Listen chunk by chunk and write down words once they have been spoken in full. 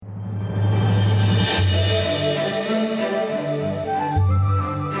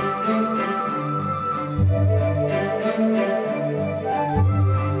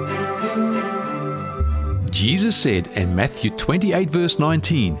said in Matthew 28 verse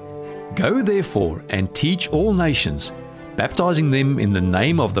 19, "Go therefore and teach all nations, baptizing them in the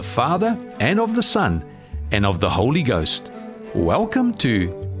name of the Father and of the Son and of the Holy Ghost." Welcome to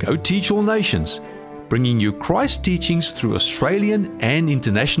Go Teach All Nations, bringing you Christ teachings through Australian and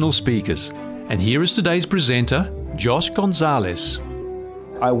international speakers. And here is today's presenter, Josh Gonzalez.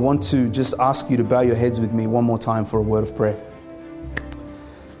 I want to just ask you to bow your heads with me one more time for a word of prayer.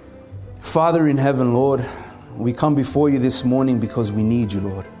 Father in heaven, Lord, we come before you this morning because we need you,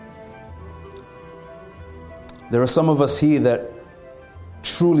 Lord. There are some of us here that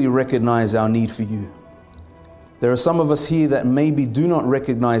truly recognize our need for you. There are some of us here that maybe do not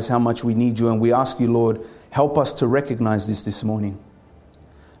recognize how much we need you, and we ask you, Lord, help us to recognize this morning.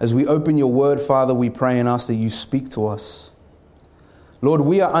 As we open your word, Father, we pray and ask that you speak to us. Lord,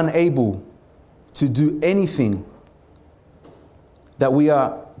 we are unable to do anything that we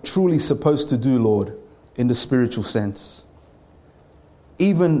are truly supposed to do, Lord, in the spiritual sense.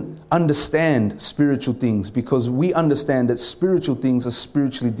 Even understand spiritual things, because we understand that spiritual things are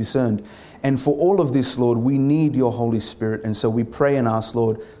spiritually discerned. And for all of this, Lord, we need your Holy Spirit. And so we pray and ask,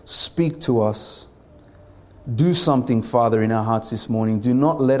 Lord, speak to us. Do something, Father, in our hearts this morning. Do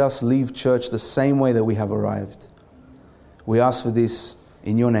not let us leave church the same way that we have arrived. We ask for this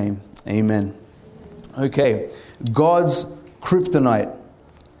in your name. Amen. Okay, God's kryptonite.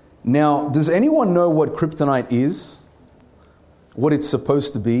 Now, does anyone know what kryptonite is? What it's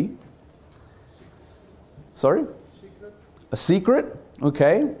supposed to be? Sorry? A secret?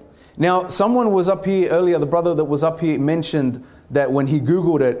 Okay. Now, someone was up here earlier, the brother that was up here mentioned that when he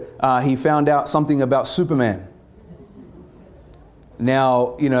Googled it, he found out something about Superman.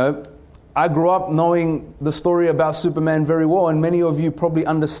 Now, I grew up knowing the story about Superman very well, and many of you probably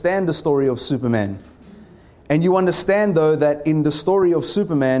understand the story of Superman. And you understand, though, that in the story of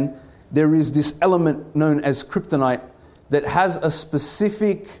Superman, there is this element known as kryptonite that has a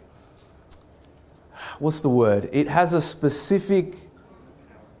specific, It has a specific,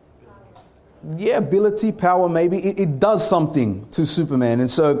 ability, power maybe. It does something to Superman. And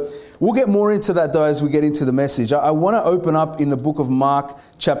so we'll get more into that, though, as we get into the message. I want to open up in the book of Mark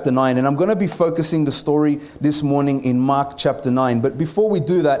chapter 9, and I'm going to be focusing the story this morning in Mark chapter 9. But before we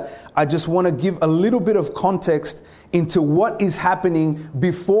do that, I just want to give a little bit of context into what is happening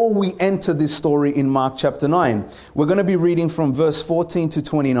before we enter this story in Mark chapter 9. We're going to be reading from verse 14 to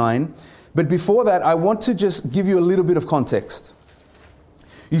 29. But before that, I want to just give you a little bit of context.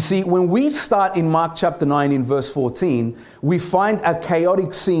 You see, when we start in Mark chapter 9 in verse 14, we find a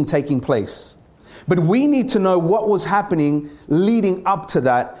chaotic scene taking place. But we need to know what was happening leading up to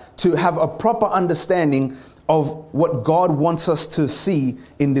that to have a proper understanding of what God wants us to see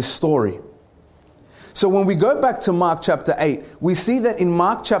in this story. So when we go back to Mark chapter 8, we see that in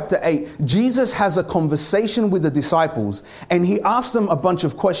Mark chapter 8, Jesus has a conversation with the disciples, and he asks them a bunch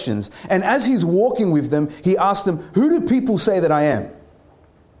of questions. And as he's walking with them, he asks them, "Who do people say that I am?"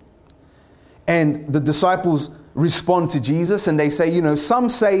 And the disciples respond to Jesus and they say, some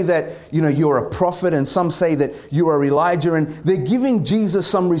say that, you're a prophet, and some say that you are Elijah. And they're giving Jesus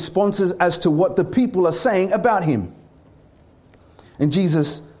some responses as to what the people are saying about him. And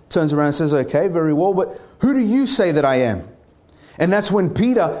Jesus turns around and says, "Okay, very well, but who do you say that I am?" And that's when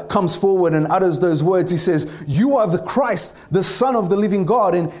Peter comes forward and utters those words. He says, "You are the Christ, the Son of the living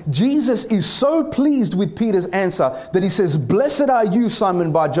God." And Jesus is so pleased with Peter's answer that he says, "Blessed are you,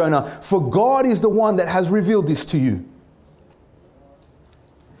 Simon Bar-Jonah, for God is the one that has revealed this to you."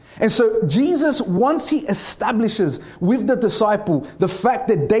 And so Jesus, once he establishes with the disciple the fact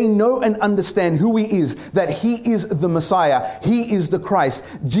that they know and understand who he is, that he is the Messiah, he is the Christ,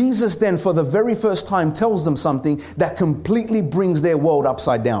 Jesus then for the very first time tells them something that completely brings their world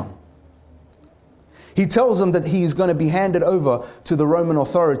upside down. He tells them that he is going to be handed over to the Roman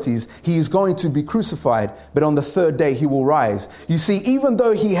authorities. He is going to be crucified, but on the third day he will rise. You see, even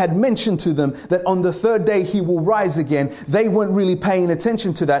though he had mentioned to them that on the third day he will rise again, they weren't really paying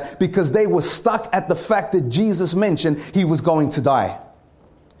attention to that because they were stuck at the fact that Jesus mentioned he was going to die.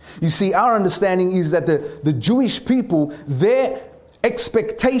 You see, our understanding is that the Jewish people, their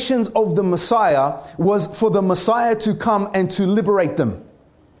expectations of the Messiah was for the Messiah to come and to liberate them.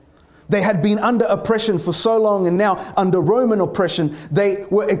 They had been under oppression for so long, and now under Roman oppression, they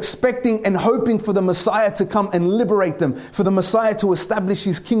were expecting and hoping for the Messiah to come and liberate them, for the Messiah to establish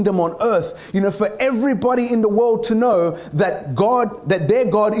his kingdom on earth, for everybody in the world to know that their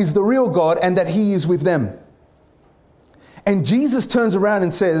God is the real God and that he is with them. And Jesus turns around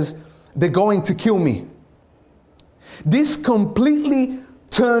and says, "They're going to kill me." This completely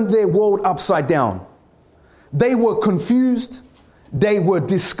turned their world upside down. They were confused. They were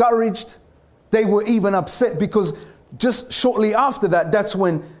discouraged. They were even upset because just shortly after that, that's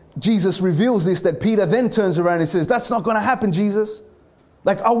when Jesus reveals this, that Peter then turns around and says, that's not going to happen, Jesus.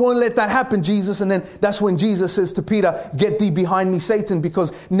 Like, I won't let that happen, Jesus. And then that's when Jesus says to Peter, get thee behind me, Satan,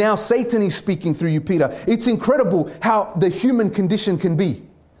 because now Satan is speaking through you, Peter. It's incredible how the human condition can be.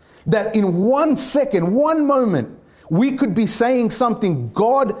 That in 1 second, 1 moment, we could be saying something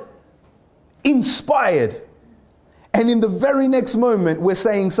God inspired. And in the very next moment, we're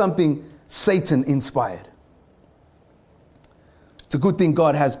saying something Satan inspired. It's a good thing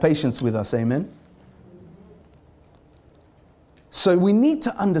God has patience with us, amen? So we need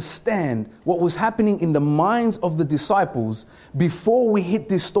to understand what was happening in the minds of the disciples before we hit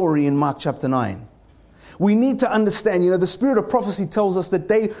this story in Mark chapter 9. We need to understand, the spirit of prophecy tells us that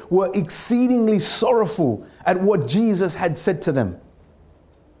they were exceedingly sorrowful at what Jesus had said to them.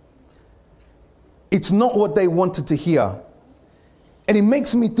 It's not what they wanted to hear. And it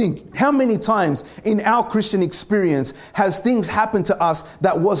makes me think, how many times in our Christian experience has things happened to us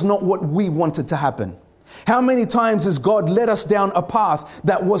that was not what we wanted to happen? How many times has God led us down a path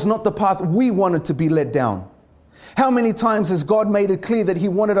that was not the path we wanted to be led down? How many times has God made it clear that He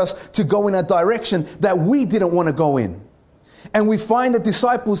wanted us to go in a direction that we didn't want to go in? And we find the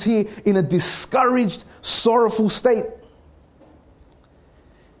disciples here in a discouraged, sorrowful state.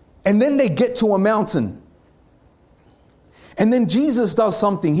 And then they get to a mountain. And then Jesus does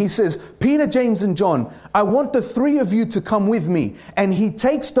something. He says, Peter, James, and John, I want the 3 of you to come with me. And He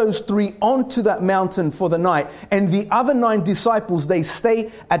takes those 3 onto that mountain for the night. And the other 9 disciples, they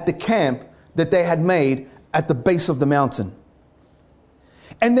stay at the camp that they had made at the base of the mountain.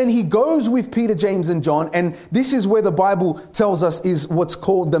 And then He goes with Peter, James, and John. And this is where the Bible tells us is what's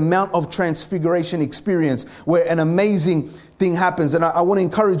called the Mount of Transfiguration experience, where an amazing thing happens. And I want to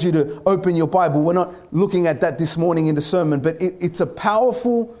encourage you to open your Bible. We're not looking at that this morning in the sermon, but it's a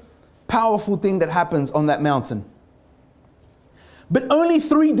powerful, powerful thing that happens on that mountain. But only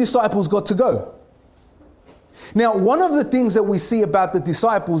 3 disciples got to go. Now, one of the things that we see about the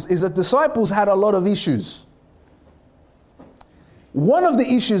disciples is that disciples had a lot of issues. One of the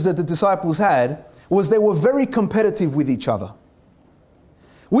issues that the disciples had was they were very competitive with each other.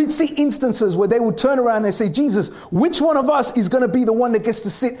 We'd see instances where they would turn around and say, Jesus, which one of us is going to be the one that gets to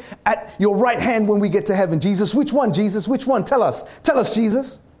sit at your right hand when we get to heaven? Jesus, which one? Jesus, which one? Tell us,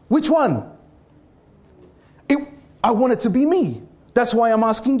 Jesus, which one? I want it to be me. That's why I'm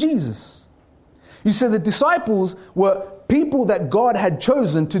asking Jesus. You see, the disciples were people that God had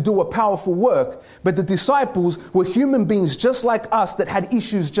chosen to do a powerful work, but the disciples were human beings just like us that had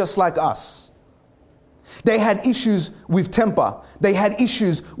issues just like us. They had issues with temper. They had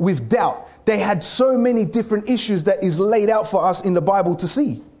issues with doubt. They had so many different issues that is laid out for us in the Bible to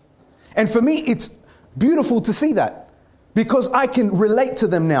see. And for me, it's beautiful to see that because I can relate to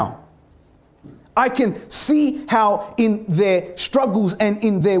them now. I can see how in their struggles and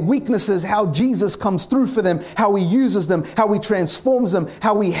in their weaknesses, how Jesus comes through for them, how He uses them, how He transforms them,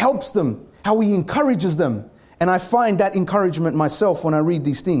 how He helps them, how He encourages them. And I find that encouragement myself when I read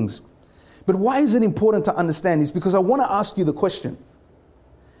these things. But why is it important to understand this? Because I want to ask you the question.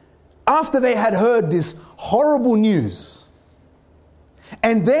 After they had heard this horrible news,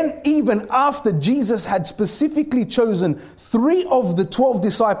 and then even after Jesus had specifically chosen 3 of the 12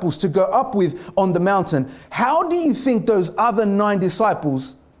 disciples to go up with on the mountain, how do you think those other 9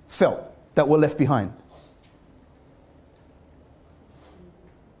 disciples felt that were left behind?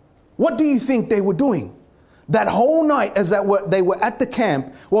 What do you think they were doing? That whole night as they were at the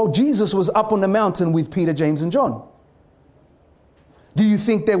camp while Jesus was up on the mountain with Peter, James, and John. Do you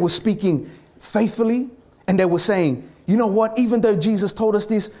think they were speaking faithfully and they were saying, you know what, even though Jesus told us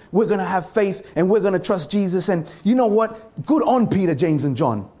this, we're going to have faith and we're going to trust Jesus. And you know what, good on Peter, James, and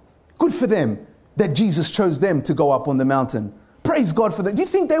John. Good for them that Jesus chose them to go up on the mountain. Praise God for that. Do you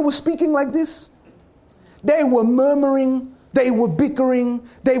think they were speaking like this? They were murmuring. They were bickering.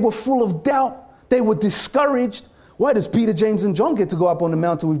 They were full of doubt. They were discouraged. Why does Peter, James, and John get to go up on the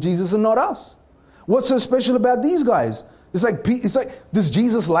mountain with Jesus and not us? What's so special about these guys? It's like, does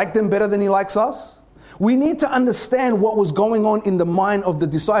Jesus like them better than He likes us? We need to understand what was going on in the mind of the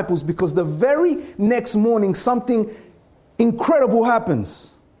disciples because the very next morning, something incredible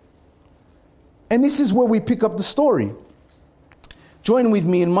happens. And this is where we pick up the story. Join with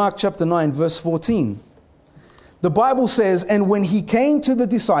me in Mark chapter 9, verse 14. The Bible says, and when He came to the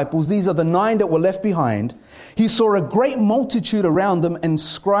disciples, these are the 9 that were left behind, He saw a great multitude around them and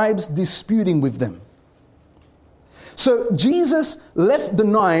scribes disputing with them. So Jesus left the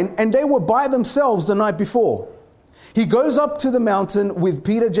 9 and they were by themselves the night before. He goes up to the mountain with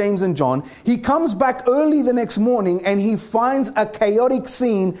Peter, James, and John. He comes back early the next morning and he finds a chaotic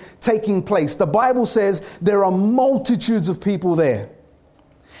scene taking place. The Bible says there are multitudes of people there.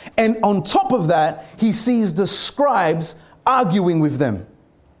 And on top of that, he sees the scribes arguing with them.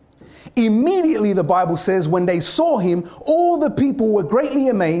 Immediately, the Bible says, when they saw him, all the people were greatly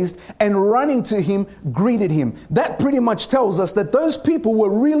amazed and running to him, greeted him. That pretty much tells us that those people were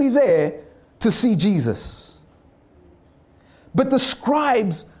really there to see Jesus. But the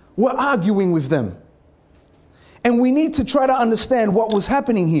scribes were arguing with them. And we need to try to understand what was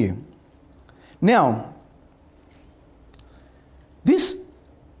happening here. Now, these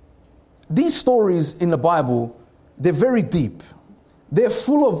stories in the Bible, they're very deep. They're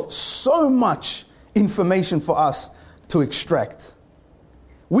full of so much information for us to extract.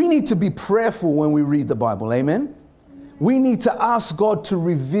 We need to be prayerful when we read the Bible, amen? We need to ask God to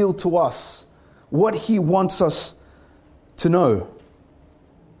reveal to us what He wants us to know.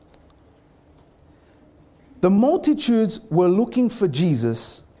 The multitudes were looking for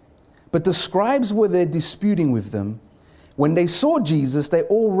Jesus, but the scribes were there disputing with them. When they saw Jesus, they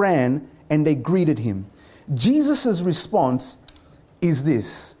all ran and they greeted him. Jesus' response is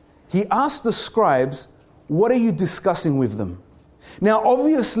this. He asked the scribes, "What are you discussing with them?" Now,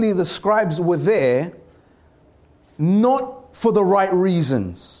 obviously, the scribes were there not for the right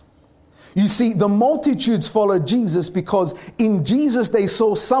reasons. You see, the multitudes followed Jesus because in Jesus they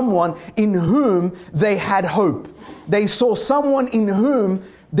saw someone in whom they had hope. They saw someone in whom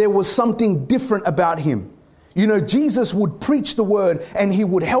there was something different about him. You know, Jesus would preach the word and he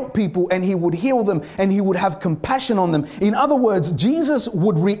would help people and he would heal them and he would have compassion on them. In other words, Jesus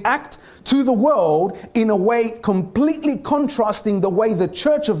would react to the world in a way completely contrasting the way the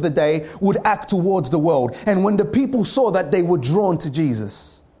church of the day would act towards the world. And when the people saw that, they were drawn to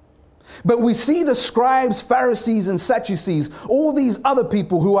Jesus. But we see the scribes, Pharisees, and Sadducees, all these other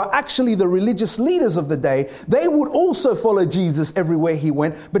people who are actually the religious leaders of the day, they would also follow Jesus everywhere he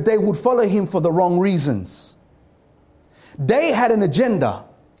went, but they would follow him for the wrong reasons. They had an agenda,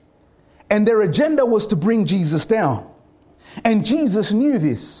 and their agenda was to bring Jesus down. And Jesus knew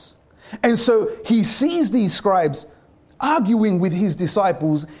this. And so he sees these scribes arguing with his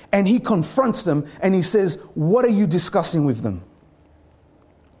disciples, and he confronts them, and he says, "What are you discussing with them?"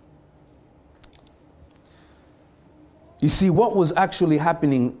 You see, what was actually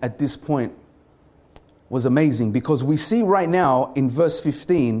happening at this point was amazing, because we see right now in verse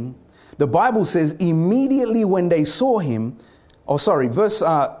 15, the Bible says immediately when they saw him,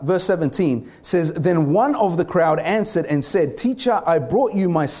 verse 17 says, "Then one of the crowd answered and said, 'Teacher, I brought you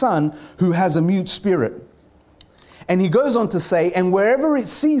my son who has a mute spirit.' And he goes on to say, 'And wherever it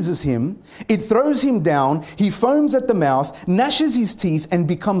seizes him, it throws him down. He foams at the mouth, gnashes his teeth, and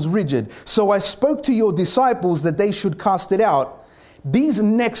becomes rigid. So I spoke to your disciples that they should cast it out.'" These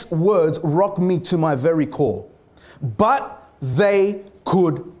next words rock me to my very core. "But they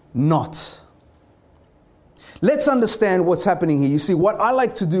could not." Let's understand what's happening here. You see, what I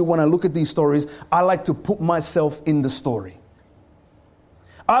like to do when I look at these stories, I like to put myself in the story.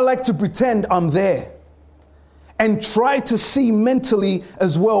 I like to pretend I'm there and try to see mentally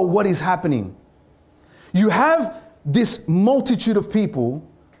as well what is happening. You have this multitude of people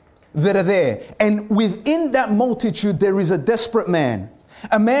that are there, and within that multitude there is a desperate man.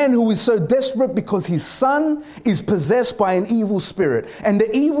 A man who is so desperate because his son is possessed by an evil spirit. And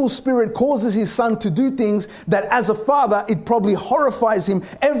the evil spirit causes his son to do things that as a father, it probably horrifies him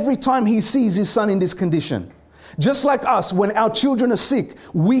every time he sees his son in this condition. Just like us, when our children are sick,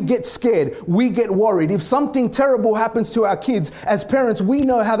 we get scared, we get worried. If something terrible happens to our kids, as parents, we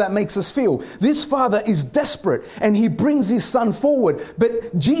know how that makes us feel. This father is desperate and he brings his son forward,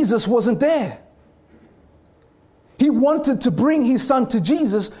 but Jesus wasn't there. He wanted to bring his son to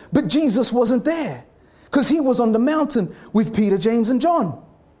Jesus, but Jesus wasn't there because he was on the mountain with Peter, James, and John.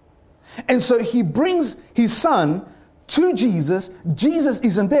 And so he brings his son to Jesus. Jesus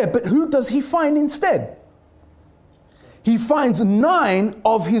isn't there, but who does he find instead? He finds 9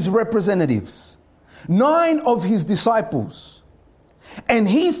 of his representatives, 9 of his disciples. And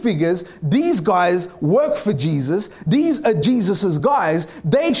he figures these guys work for Jesus. These are Jesus's guys.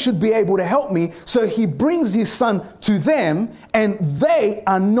 They should be able to help me. So he brings his son to them, and they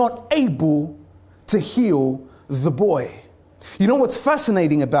are not able to heal the boy. You know what's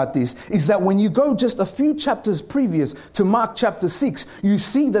fascinating about this is that when you go just a few chapters previous to Mark chapter 6, you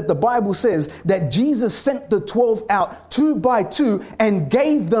see that the Bible says that Jesus sent the 12 out 2 by 2 and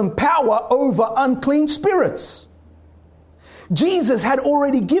gave them power over unclean spirits. Jesus had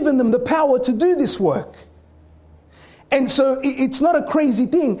already given them the power to do this work. And so it's not a crazy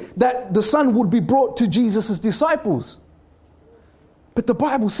thing that the Son would be brought to Jesus' disciples. But the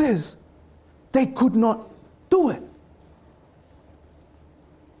Bible says they could not do it.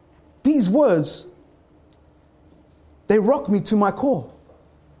 These words, they rock me to my core.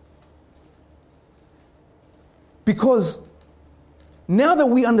 Because now that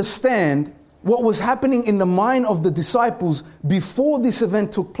we understand what was happening in the mind of the disciples before this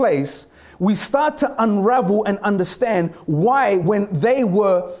event took place, we start to unravel and understand why, when they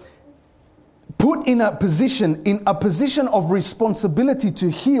were put in a position of responsibility to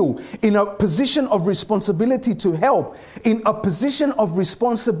heal, in a position of responsibility to help, in a position of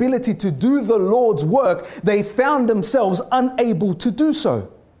responsibility to do the Lord's work, they found themselves unable to do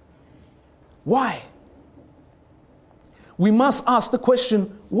so. Why? We must ask the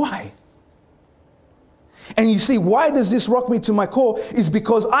question, why? And you see, why does this rock me to my core? Is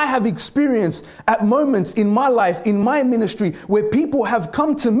because I have experienced at moments in my life, in my ministry, where people have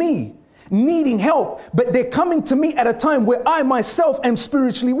come to me needing help, but they're coming to me at a time where I myself am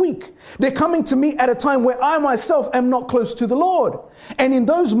spiritually weak. They're coming to me at a time where I myself am not close to the Lord. And in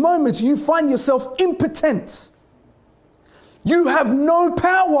those moments, you find yourself impotent. You have no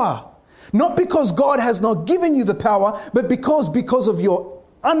power. Not because God has not given you the power, but because of your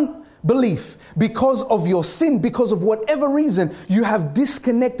unbelief, because of your sin, because of whatever reason, you have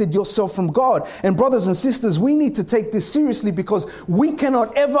disconnected yourself from God. And brothers and sisters, we need to take this seriously, because we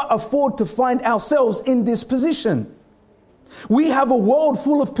cannot ever afford to find ourselves in this position. We have a world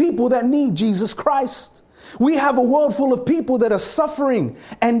full of people that need Jesus Christ. We have a world full of people that are suffering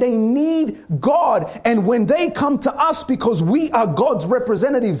and they need God. And when they come to us, because we are God's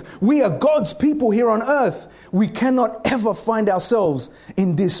representatives, we are God's people here on earth, we cannot ever find ourselves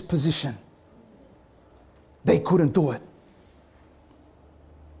in this position. They couldn't do it.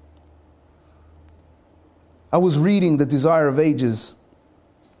 I was reading The Desire of Ages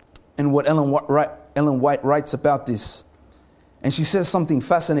and what Ellen White writes about this. And she says something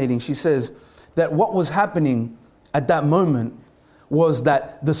fascinating. She says that what was happening at that moment was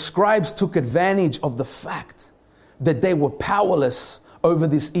that the scribes took advantage of the fact that they were powerless over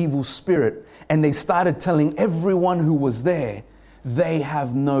this evil spirit. And they started telling everyone who was there, they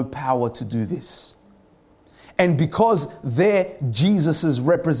have no power to do this. And because they're Jesus's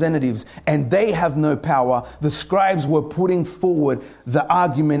representatives and they have no power, the scribes were putting forward the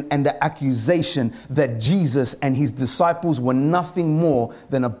argument and the accusation that Jesus and his disciples were nothing more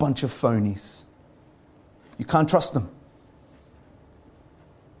than a bunch of phonies. You can't trust them.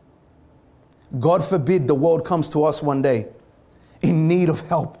 God forbid the world comes to us one day in need of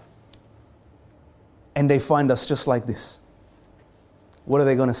help and they find us just like this. What are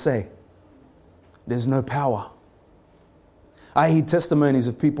they going to say? There's no power. I hear testimonies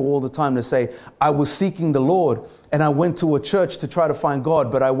of people all the time that say, I was seeking the Lord and I went to a church to try to find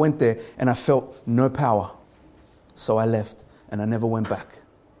God, but I went there and I felt no power. So I left and I never went back.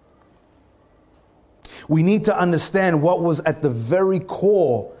 We need to understand what was at the very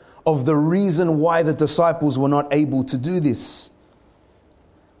core of the reason why the disciples were not able to do this.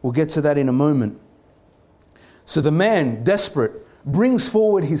 We'll get to that in a moment. So the man, desperate, brings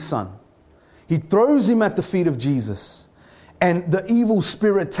forward his son. He throws him at the feet of Jesus. And the evil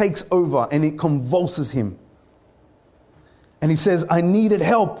spirit takes over and it convulses him. And he says, I needed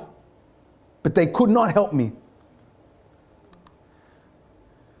help, but they could not help me.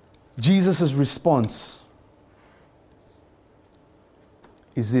 Jesus' response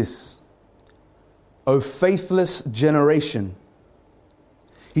is this: O faithless generation.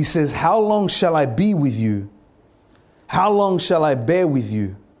 He says, how long shall I be with you? How long shall I bear with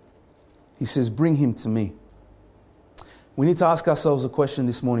you? He says, bring him to me. We need to ask ourselves a question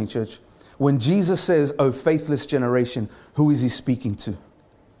this morning, church. When Jesus says, O faithless generation, who is he speaking to?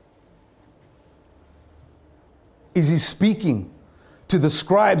 Is he speaking to the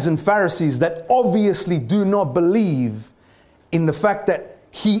scribes and Pharisees that obviously do not believe in the fact that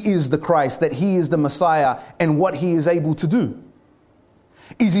he is the Christ, that he is the Messiah, and what he is able to do?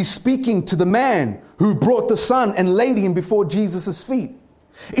 Is he speaking to the man who brought the son and laid him before Jesus' feet?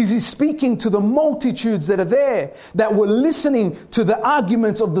 Is he speaking to the multitudes that are there, that were listening to the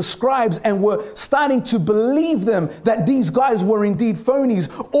arguments of the scribes and were starting to believe them, that these guys were indeed phonies?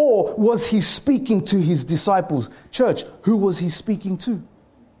 Or was he speaking to his disciples? Church, who was he speaking to?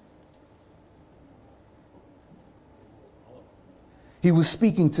 He was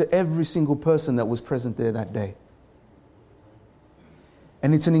speaking to every single person that was present there that day.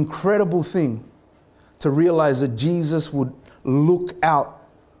 And it's an incredible thing to realize that Jesus would look out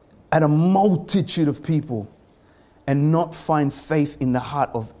at a multitude of people and not find faith in the heart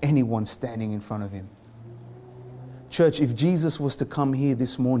of anyone standing in front of him. Church, if Jesus was to come here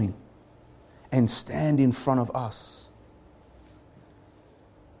this morning and stand in front of us,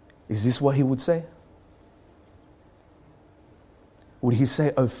 is this what he would say? Would he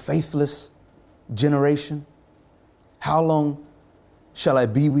say, "O faithless generation, how long shall I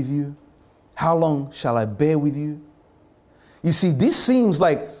be with you? How long shall I bear with you?" You see, this seems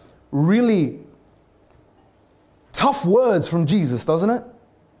like really tough words from Jesus, doesn't it?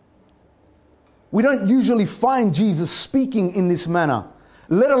 We don't usually find Jesus speaking in this manner,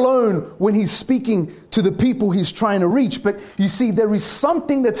 let alone when he's speaking to the people he's trying to reach. But you see, there is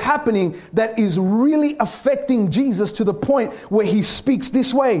something that's happening that is really affecting Jesus to the point where he speaks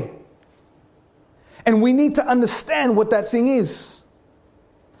this way. And we need to understand what that thing is.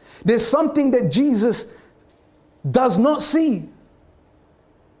 There's something that Jesus does not see.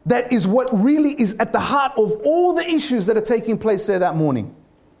 That is what really is at the heart of all the issues that are taking place there that morning.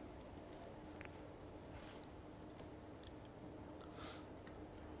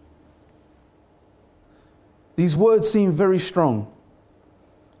 These words seem very strong,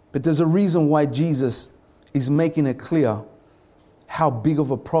 but there's a reason why Jesus is making it clear how big of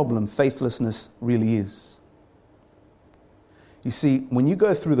a problem faithlessness really is. You see, when you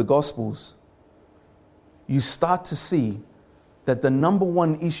go through the Gospels, you start to see that the number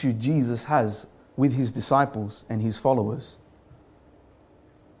one issue Jesus has with his disciples and his followers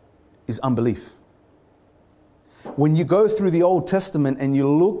is unbelief. When you go through the Old Testament and you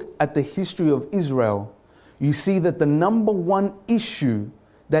look at the history of Israel, you see that the number one issue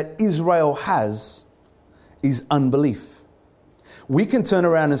that Israel has is unbelief. We can turn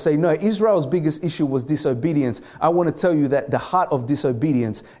around and say, no, Israel's biggest issue was disobedience. I want to tell you that the heart of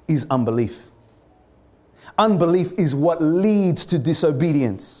disobedience is unbelief. Unbelief is what leads to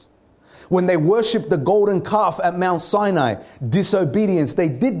disobedience. When they worshiped the golden calf at Mount Sinai, disobedience, they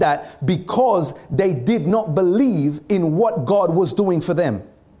did that because they did not believe in what God was doing for them.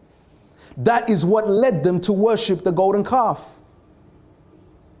 That is what led them to worship the golden calf.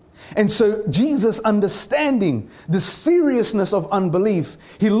 And so Jesus, understanding the seriousness of unbelief,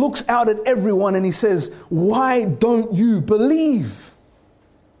 he looks out at everyone and he says, "Why don't you believe?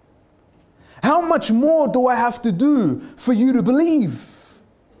 How much more do I have to do for you to believe?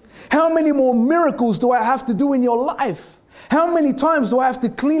 How many more miracles do I have to do in your life? How many times do I have to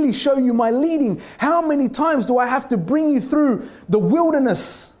clearly show you my leading? How many times do I have to bring you through the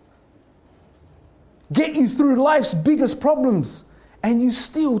wilderness? Get you through life's biggest problems, and you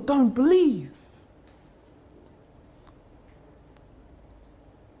still don't believe?"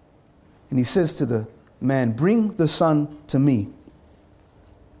 And he says to the man, "Bring the son to me.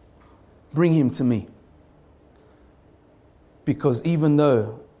 Bring him to me." Because even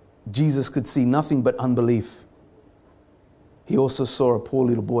though Jesus could see nothing but unbelief, he also saw a poor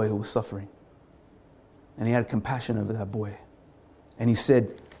little boy who was suffering. And he had compassion over that boy. And he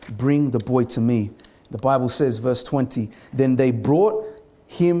said, "Bring the boy to me." The Bible says, verse 20, "Then they brought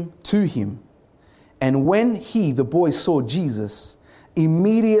him to him. And when he, the boy, saw Jesus,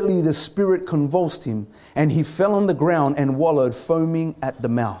 immediately the spirit convulsed him, and he fell on the ground and wallowed, foaming at the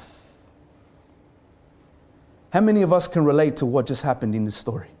mouth." How many of us can relate to what just happened in this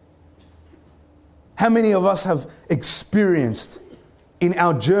story? How many of us have experienced in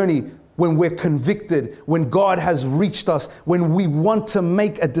our journey when we're convicted, when God has reached us, when we want to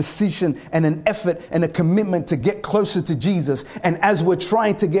make a decision and an effort and a commitment to get closer to Jesus, and as we're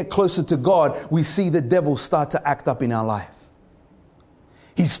trying to get closer to God, we see the devil start to act up in our life.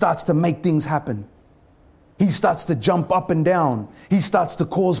 He starts to make things happen. He starts to jump up and down. He starts to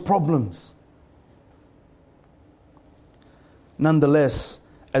cause problems. Nonetheless,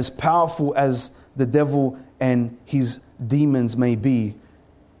 as powerful as the devil and his demons may be,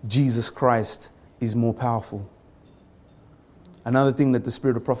 Jesus Christ is more powerful. Another thing that the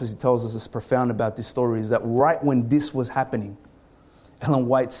Spirit of Prophecy tells us is profound about this story is that right when this was happening, Ellen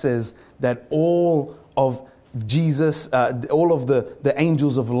White says that all of Jesus, all of the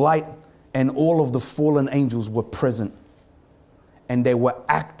angels of light and all of the fallen angels were present. And they were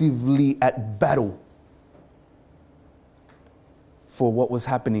actively at battle for what was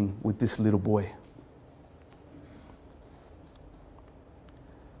happening with this little boy.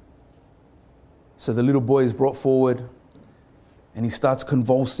 So the little boy is brought forward and he starts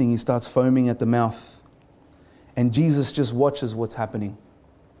convulsing, he starts foaming at the mouth. And Jesus just watches what's happening.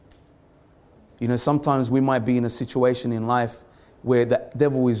 You know, sometimes we might be in a situation in life where the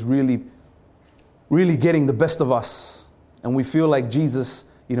devil is really getting the best of us. And we feel like Jesus,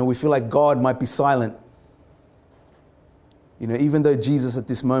 we feel like God might be silent. Even though Jesus at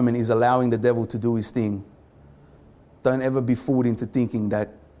this moment is allowing the devil to do his thing, don't ever be fooled into thinking that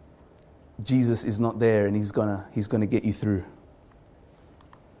Jesus is not there and he's gonna get you through.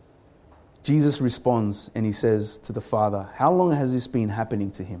 Jesus responds and he says to the Father, how long has this been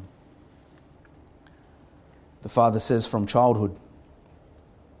happening to him? The Father says, from childhood.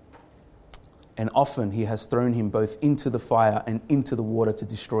 And often he has thrown him both into the fire and into the water to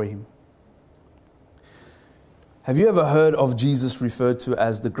destroy him. Have you ever heard of Jesus referred to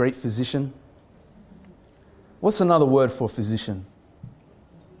as the great physician? What's another word for physician?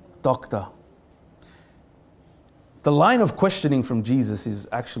 Doctor. The line of questioning from Jesus is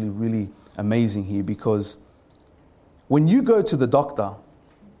actually really amazing here, because when you go to the doctor,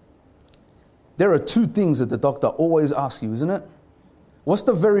 there are two things that the doctor always asks you, isn't it? What's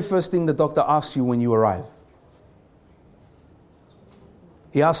the very first thing the doctor asks you when you arrive?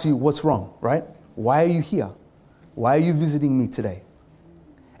 He asks you, what's wrong, right? Why are you here? Why are you visiting me today?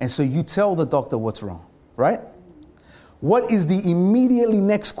 And so you tell the doctor what's wrong, right? What is the immediately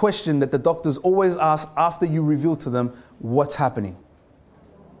next question that the doctors always ask after you reveal to them what's happening?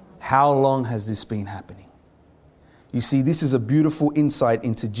 How long has this been happening? You see, this is a beautiful insight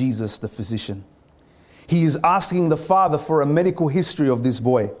into Jesus, the physician. He is asking the Father for a medical history of this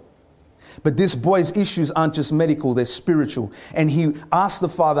boy. But this boy's issues aren't just medical, they're spiritual. And he asks the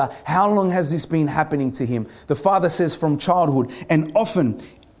Father, how long has this been happening to him? The Father says from childhood, and often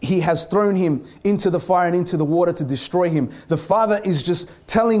he has thrown him into the fire and into the water to destroy him. The Father is just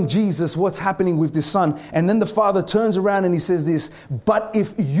telling Jesus what's happening with this son. And then the Father turns around and he says this, but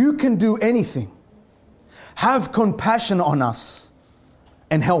if you can do anything, have compassion on us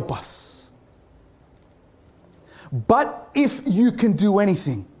and help us. But if you can do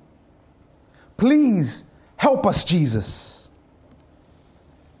anything, please help us, Jesus.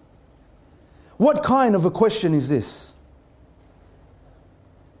 What kind of a question is this?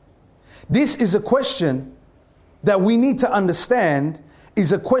 This is a question that we need to understand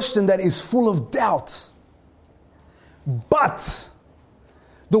is a question that is full of doubt. But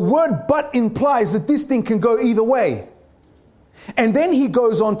the word but implies that this thing can go either way. And then he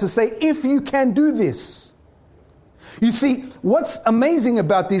goes on to say, if you can do this. You see, what's amazing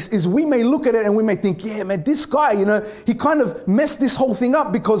about this is we may look at it and we may think, yeah, man, this guy, he kind of messed this whole thing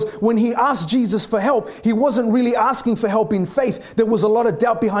up, because when he asked Jesus for help, he wasn't really asking for help in faith. There was a lot of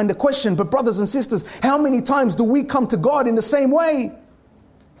doubt behind the question. But brothers and sisters, how many times do we come to God in the same way?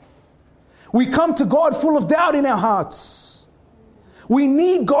 We come to God full of doubt in our hearts. We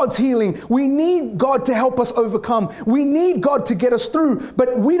need God's healing. We need God to help us overcome. We need God to get us through.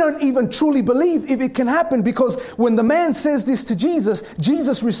 But we don't even truly believe if it can happen, because when the man says this to Jesus,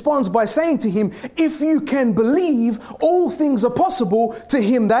 Jesus responds by saying to him, if you can believe, all things are possible to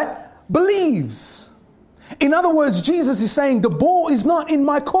him that believes. In other words, Jesus is saying the ball is not in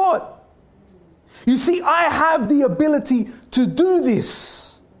my court. You see, I have the ability to do this.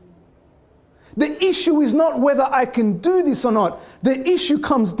 The issue is not whether I can do this or not. The issue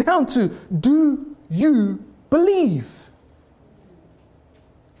comes down to, do you believe?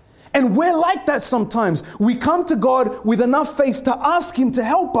 And we're like that sometimes. We come to God with enough faith to ask him to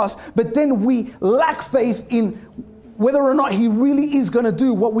help us, but then we lack faith in whether or not he really is going to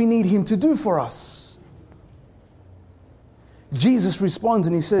do what we need him to do for us. Jesus responds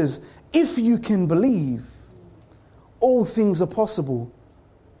and he says, if you can believe, all things are possible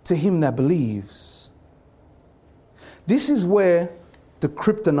to him that believes. This is where the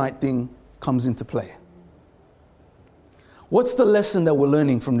kryptonite thing comes into play. What's the lesson that we're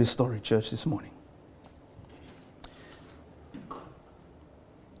learning from this story, church, this morning?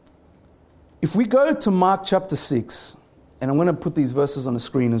 If we go to Mark chapter 6, and I'm going to put these verses on the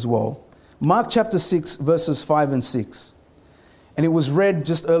screen as well. Mark chapter 6, verses 5 and 6. And it was read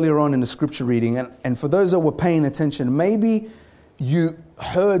just earlier on in the scripture reading. And for those that were paying attention, maybe you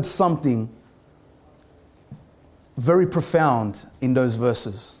heard something very profound in those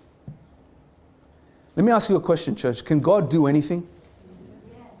verses. Let me ask you a question, church. Can God do anything?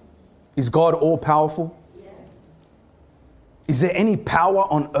 Yes. Is God all powerful? Yes. Is there any power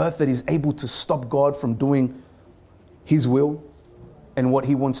on earth that is able to stop God from doing his will and what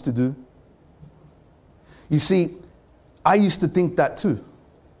he wants to do? You see, I used to think that too,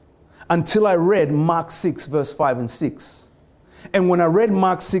 until I read Mark 6, verse 5 and 6. And when I read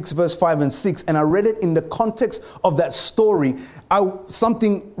Mark 6, verse 5 and 6, and I read it in the context of that story,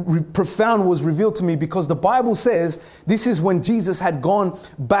 something profound was revealed to me, because the Bible says this is when Jesus had gone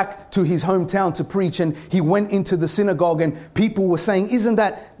back to his hometown to preach, and he went into the synagogue and people were saying, isn't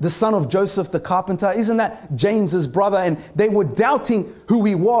that the son of Joseph the carpenter? Isn't that James's brother? And they were doubting who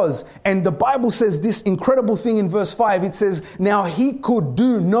he was. And the Bible says this incredible thing in verse 5. It says, now he could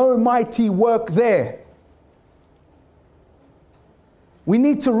do no mighty work there, We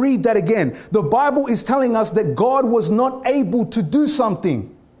need to read that again. The Bible is telling us that God was not able to do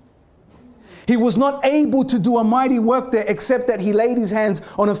something. He was not able to do a mighty work there, except that he laid his hands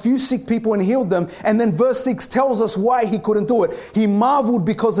on a few sick people and healed them. And then verse 6 tells us why he couldn't do it. He marveled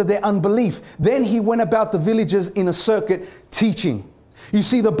because of their unbelief. Then he went about the villages in a circuit teaching. You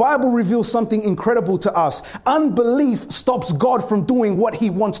see, the Bible reveals something incredible to us. Unbelief stops God from doing what he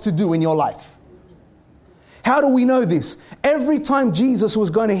wants to do in your life. How do we know this? Every time Jesus was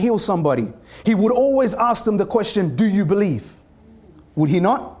going to heal somebody, he would always ask them the question, do you believe? Would he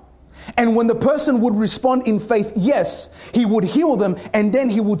not? And when the person would respond in faith, yes, he would heal them. And then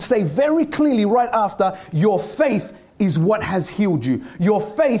he would say very clearly right after, your faith is what has healed you. Your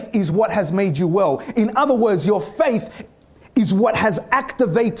faith is what has made you well. In other words, your faith is what has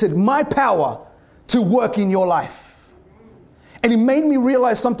activated my power to work in your life. And it made me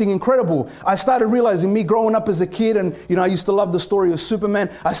realize something incredible. I started realizing, me growing up as a kid, and I used to love the story of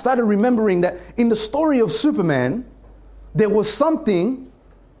Superman. I started remembering that in the story of Superman, there was something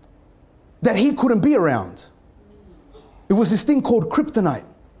that he couldn't be around. It was this thing called kryptonite.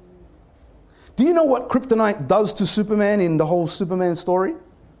 Do you know what kryptonite does to Superman in the whole Superman story?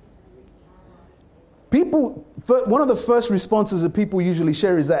 One of the first responses that people usually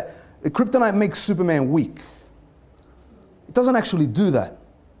share is that kryptonite makes Superman weak. It doesn't actually do that.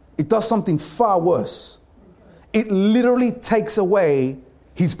 It does something far worse. It literally takes away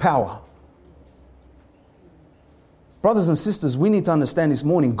his power. Brothers and sisters, we need to understand this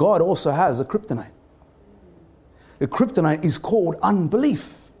morning, God also has a kryptonite. The kryptonite is called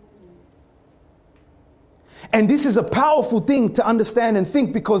unbelief. And this is a powerful thing to understand and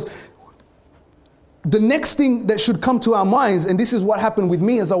think, because the next thing that should come to our minds, and this is what happened with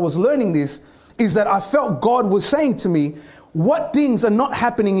me as I was learning this, is that I felt God was saying to me, what things are not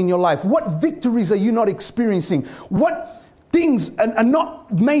happening in your life? What victories are you not experiencing? What things are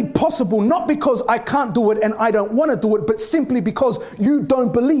not made possible, not because I can't do it and I don't want to do it, but simply because you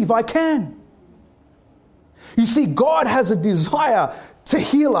don't believe I can. You see, God has a desire to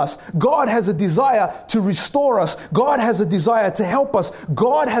heal us. God has a desire to restore us. God has a desire to help us.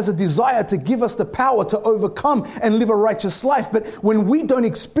 God has a desire to give us the power to overcome and live a righteous life. But when we don't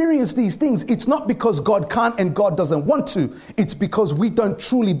experience these things, it's not because God can't and God doesn't want to. It's because we don't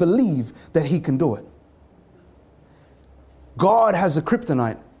truly believe that he can do it. God has a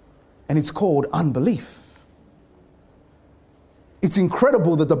kryptonite, and it's called unbelief. It's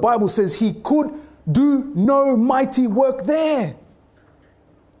incredible that the Bible says he could do no mighty work there.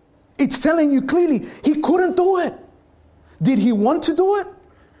 It's telling you clearly he couldn't do it. Did he want to do it?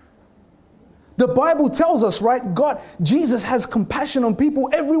 The Bible tells us, right? Jesus has compassion on people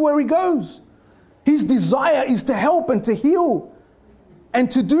everywhere he goes. His desire is to help and to heal and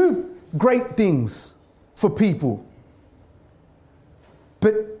to do great things for people.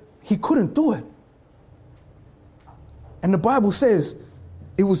 But he couldn't do it. And the Bible says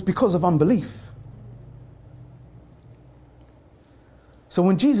it was because of unbelief. So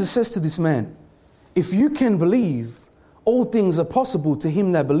when Jesus says to this man, if you can believe, all things are possible to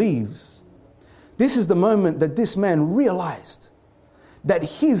him that believes, this is the moment that this man realized that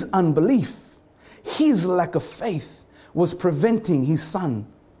his unbelief, his lack of faith, was preventing his son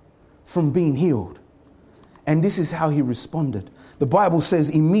from being healed. And this is how he responded. The Bible says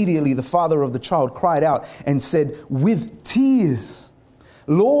immediately the father of the child cried out and said with tears,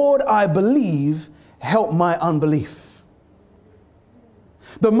 Lord, I believe, help my unbelief.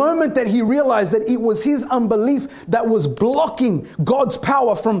 The moment that he realized that it was his unbelief that was blocking God's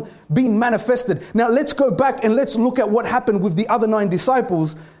power from being manifested. Now let's go back and let's look at what happened with the other 9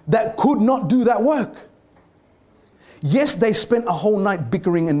 disciples that could not do that work. Yes, they spent a whole night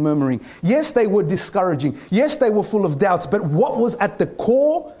bickering and murmuring. Yes, they were discouraging. Yes, they were full of doubts. But what was at the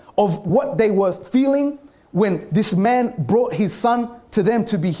core of what they were feeling when this man brought his son to them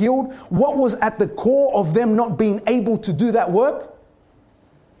to be healed? What was at the core of them not being able to do that work?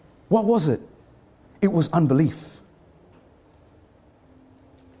 What was it? It was unbelief.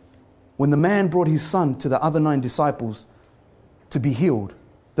 When the man brought his son to the other 9 disciples to be healed,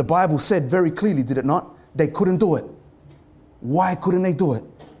 the Bible said very clearly, did it not? They couldn't do it. Why couldn't they do it?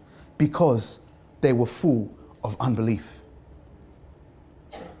 Because they were full of unbelief.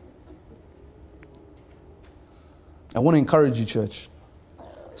 I want to encourage you, church.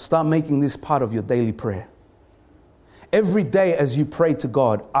 Start making this part of your daily prayer. Every day as you pray to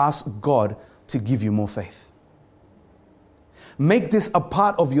God, ask God to give you more faith. Make this a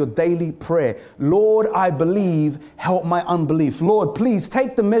part of your daily prayer. Lord, I believe, help my unbelief. Lord, please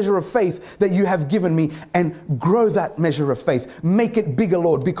take the measure of faith that you have given me and grow that measure of faith. Make it bigger,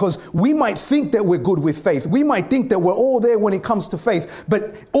 Lord, because we might think that we're good with faith. We might think that we're all there when it comes to faith,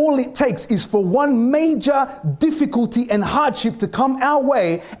 but all it takes is for one major difficulty and hardship to come our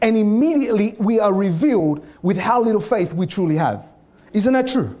way, and immediately we are revealed with how little faith we truly have. Isn't that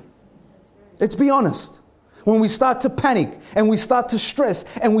true? Let's be honest. When we start to panic and we start to stress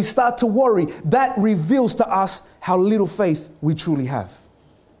and we start to worry, that reveals to us how little faith we truly have.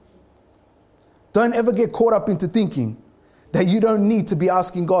 Don't ever get caught up into thinking that you don't need to be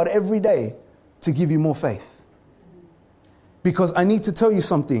asking God every day to give you more faith. Because I need to tell you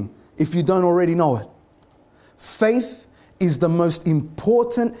something if you don't already know it. Faith is the most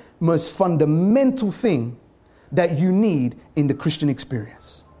important, most fundamental thing that you need in the Christian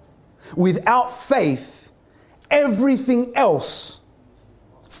experience. Without faith, everything else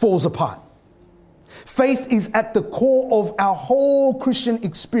falls apart. Faith is at the core of our whole Christian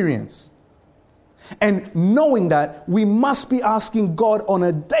experience. And knowing that, we must be asking God on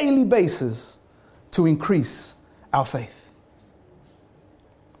a daily basis to increase our faith.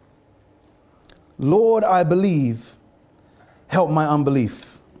 Lord, I believe, help my unbelief.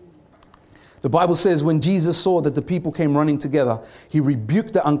 The Bible says when Jesus saw that the people came running together, he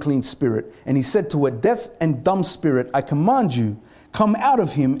rebuked the unclean spirit and he said to a deaf and dumb spirit, I command you, come out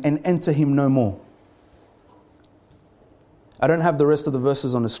of him and enter him no more. I don't have the rest of the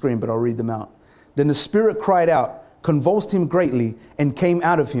verses on the screen, but I'll read them out. Then the spirit cried out, convulsed him greatly, and came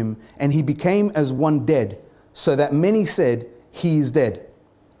out of him, and he became as one dead, so that many said, he is dead.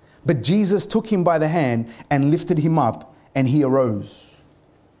 But Jesus took him by the hand and lifted him up, and he arose.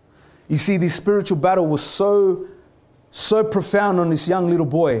 You see, this spiritual battle was so profound on this young little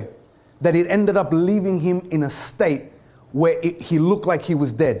boy that it ended up leaving him in a state where he looked like he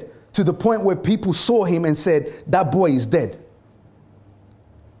was dead, to the point where people saw him and said, that boy is dead.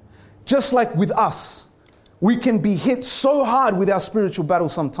 Just like with us, we can be hit so hard with our spiritual battle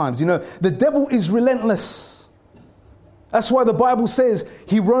sometimes. You know, the devil is relentless. That's why the Bible says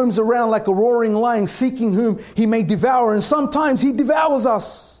he roams around like a roaring lion, seeking whom he may devour. And sometimes he devours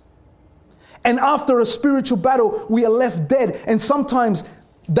us. And after a spiritual battle, we are left dead. And sometimes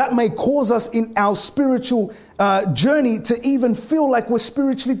that may cause us in our spiritual journey to even feel like we're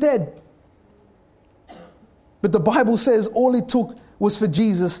spiritually dead. But the Bible says all it took was for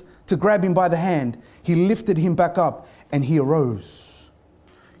Jesus to grab him by the hand. He lifted him back up and he arose.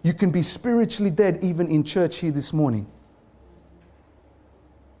 You can be spiritually dead even in church here this morning.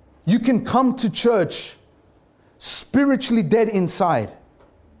 You can come to church spiritually dead inside,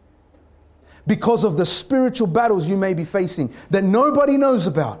 because of the spiritual battles you may be facing that nobody knows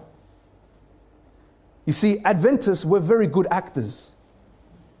about. You see, Adventists, we're very good actors.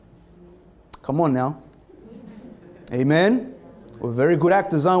 Come on now. Amen. We're very good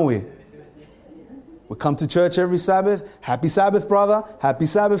actors, aren't we? We come to church every Sabbath. Happy Sabbath, brother. Happy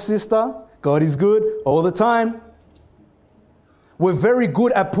Sabbath, sister. God is good all the time. We're very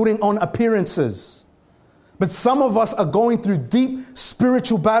good at putting on appearances. But some of us are going through deep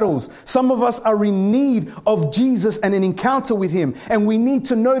spiritual battles. Some of us are in need of Jesus and an encounter with him. And we need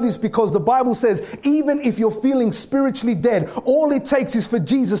to know this because the Bible says, even if you're feeling spiritually dead, all it takes is for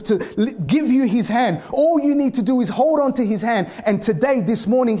Jesus to give you his hand. All you need to do is hold on to his hand. And today, this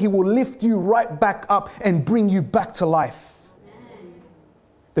morning, he will lift you right back up and bring you back to life.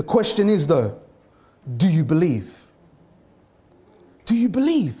 The question is, though, do you believe? Do you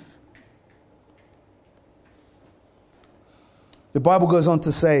believe? The Bible goes on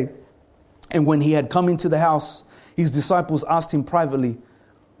to say, and when he had come into the house, his disciples asked him privately,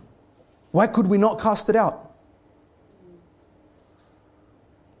 why could we not cast it out?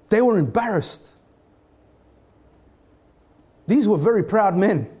 They were embarrassed. These were very proud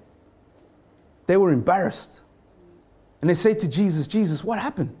men. They were embarrassed. And they say to Jesus, Jesus, what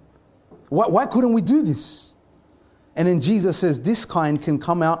happened? Why couldn't we do this? And then Jesus says, this kind can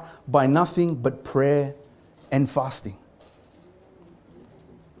come out by nothing but prayer and fasting.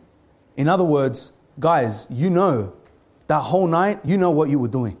 In other words, guys, you know, that whole night, you know what you were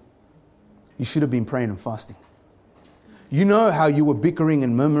doing. You should have been praying and fasting. You know how you were bickering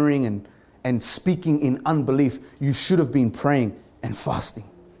and murmuring and speaking in unbelief. You should have been praying and fasting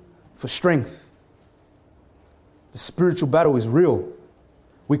for strength. The spiritual battle is real.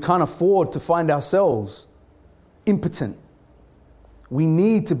 We can't afford to find ourselves impotent. We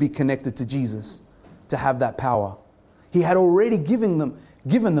need to be connected to Jesus to have that power. He had already given them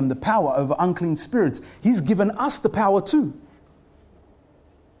the power over unclean spirits. He's given us the power too.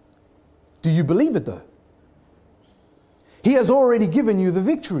 Do you believe it though? He has already given you the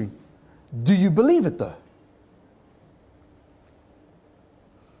victory. Do you believe it though?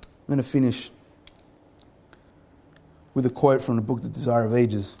 I'm going to finish with a quote from the book, The Desire of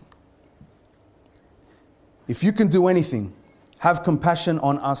Ages. If you can do anything, have compassion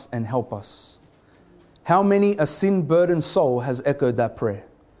on us and help us. How many a sin-burdened soul has echoed that prayer?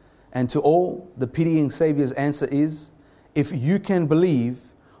 And to all, the pitying Saviour's answer is, if you can believe,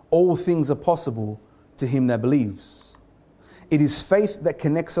 all things are possible to him that believes. It is faith that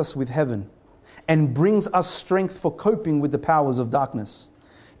connects us with heaven and brings us strength for coping with the powers of darkness.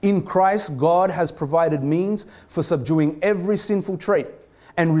 In Christ, God has provided means for subduing every sinful trait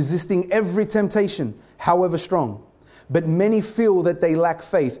and resisting every temptation, however strong. But many feel that they lack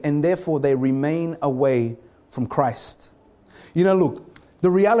faith and therefore they remain away from Christ. You know, look,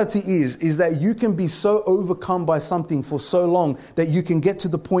 the reality is that you can be so overcome by something for so long that you can get to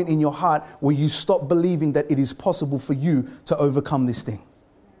the point in your heart where you stop believing that it is possible for you to overcome this thing.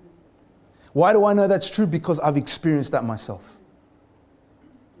 Why do I know that's true? Because I've experienced that myself.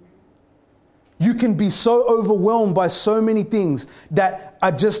 You can be so overwhelmed by so many things that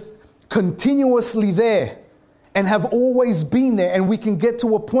are just continuously there and have always been there, and we can get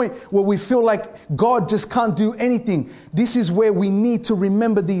to a point where we feel like God just can't do anything. This is where we need to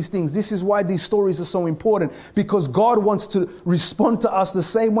remember these things. This is why these stories are so important, because God wants to respond to us the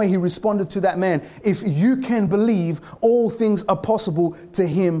same way he responded to that man. If you can believe, all things are possible to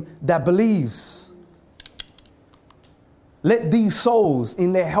him that believes. Let these souls,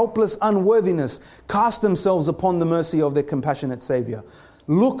 in their helpless unworthiness, cast themselves upon the mercy of their compassionate Savior.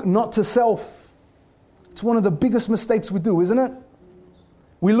 Look not to self. It's one of the biggest mistakes we do, isn't it?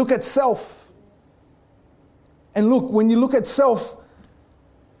 We look at self. And look, when you look at self,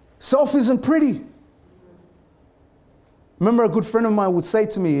 self isn't pretty. Remember, a good friend of mine would say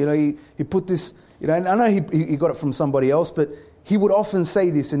to me, he put this, and I know he got it from somebody else, but he would often say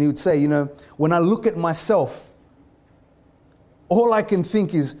this, and he would say, when I look at myself, all I can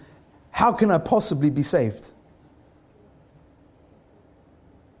think is, how can I possibly be saved?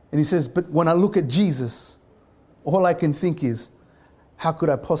 And he says, but when I look at Jesus, all I can think is, how could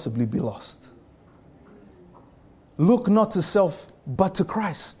I possibly be lost? Look not to self, but to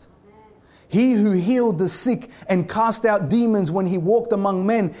Christ. He who healed the sick and cast out demons when he walked among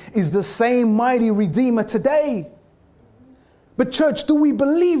men is the same mighty Redeemer today. But church, do we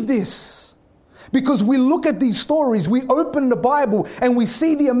believe this? Because we look at these stories, we open the Bible and we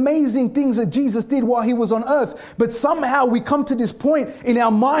see the amazing things that Jesus did while he was on earth. But somehow we come to this point in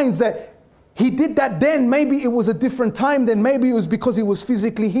our minds that he did that then. Maybe it was a different time then. Maybe it was because he was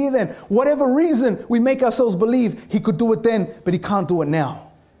physically here then. Whatever reason, we make ourselves believe he could do it then, but he can't do it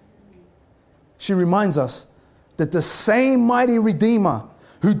now. She reminds us that the same mighty Redeemer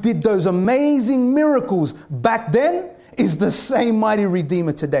who did those amazing miracles back then is the same mighty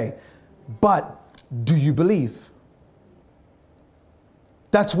Redeemer today. But do you believe?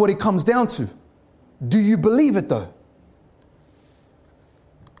 That's what it comes down to. Do you believe it though?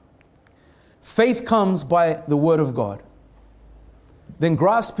 Faith comes by the word of God. Then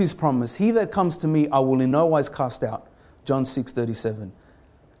grasp his promise. He that comes to me, I will in no wise cast out. John 6:37.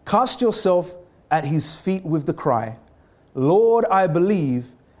 Cast yourself at his feet with the cry, Lord, I believe,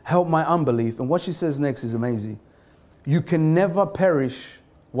 help my unbelief. And what she says next is amazing. You can never perish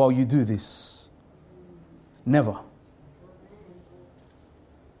while you do this. Never.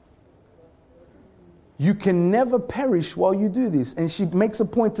 You can never perish while you do this. And she makes a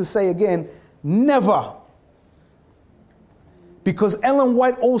point to say again, never. Because Ellen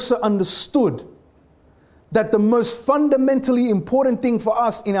White also understood that the most fundamentally important thing for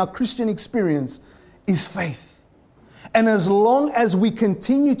us in our Christian experience is faith. And as long as we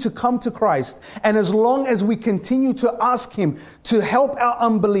continue to come to Christ, and as long as we continue to ask him to help our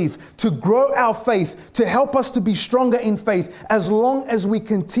unbelief, to grow our faith, to help us to be stronger in faith, as long as we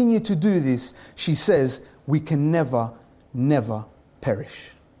continue to do this, she says, we can never, never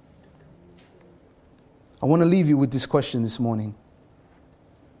perish. I want to leave you with this question this morning.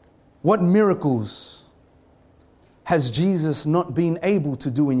 What miracles has Jesus not been able to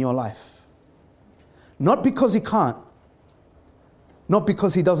do in your life? Not because he can't, not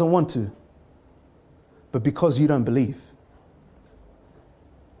because he doesn't want to, but because you don't believe.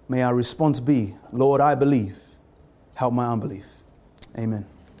 May our response be, Lord, I believe. Help my unbelief. Amen.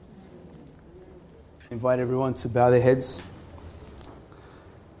 I invite everyone to bow their heads.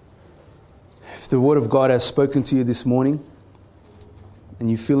 If the word of God has spoken to you this morning,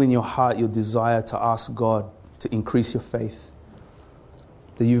 and you feel in your heart your desire to ask God to increase your faith,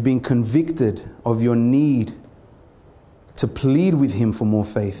 that you've been convicted of your need to plead with him for more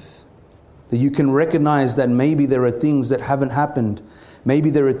faith, That you can recognize that maybe there are things that haven't happened. Maybe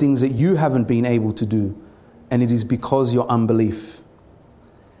there are things that you haven't been able to do. And it is because your unbelief.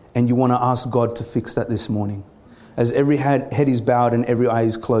 And you want to ask God to fix that this morning. As every head is bowed and every eye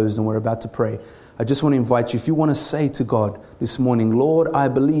is closed and we're about to pray, I just want to invite you, if you want to say to God this morning, Lord, I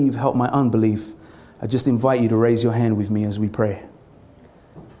believe, help my unbelief. I just invite you to raise your hand with me as we pray.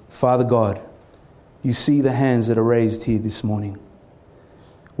 Father God, you see the hands that are raised here this morning.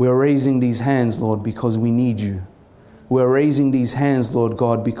 We are raising these hands, Lord, because we need you. We are raising these hands, Lord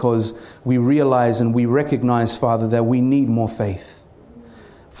God, because we realize and we recognize, Father, that we need more faith.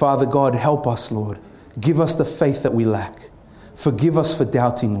 Father God, help us, Lord. Give us the faith that we lack. Forgive us for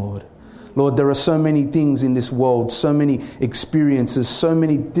doubting, Lord. Lord, there are so many things in this world, so many experiences, so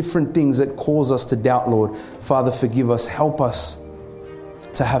many different things that cause us to doubt, Lord. Father, forgive us. Help us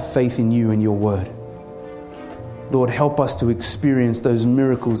to have faith in you and your word. Lord, help us to experience those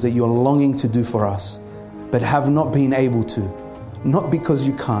miracles that you're longing to do for us, but have not been able to. Not because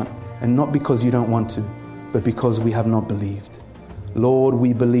you can't and not because you don't want to, but because we have not believed. Lord,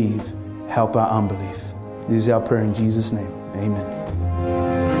 we believe. Help our unbelief. This is our prayer in Jesus' name. Amen.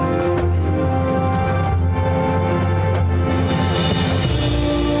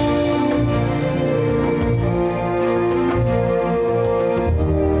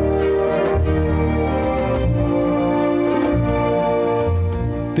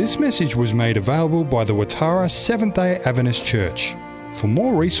 This message was made available by the Waitara Seventh-day Adventist Church. For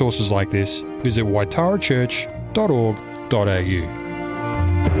more resources like this, visit waitarachurch.org.au.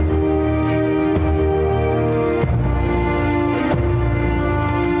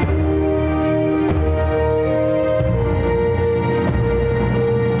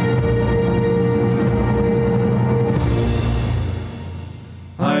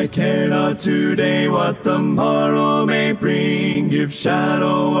 I care not today what the morrow may bring, if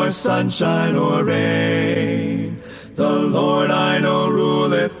shadow or sunshine or rain. The Lord I know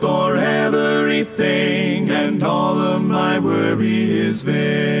ruleth o'er everything, and all of my worry is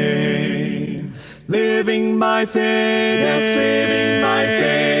vain. Living by faith, yes, living by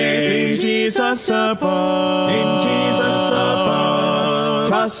faith, in Jesus above, in Jesus above,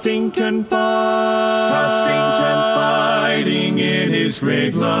 trusting, confiding in His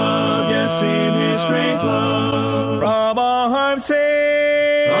great love, yes, in His great love. From all harm safe,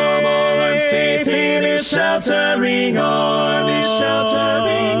 in His sheltering arm,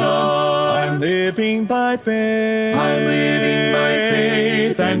 I'm living by faith,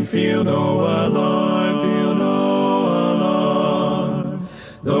 and feel no alarm,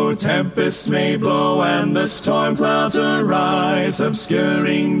 Though tempests may blow and the storm clouds arise,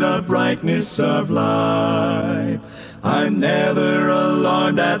 obscuring the brightness of light, I'm never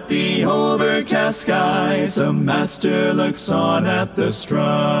alarmed at the overcast skies. The Master looks on at the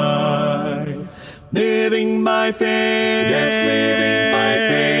strife. Living by faith, yes, living by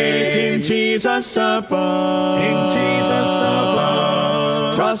faith, in Jesus above,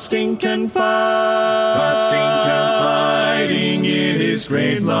 trusting, confiding in His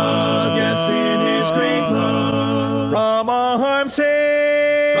great love, yes, in His great love. From all harm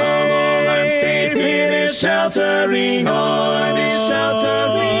safe, in His sheltering arm,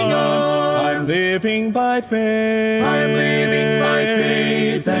 I'm living by faith,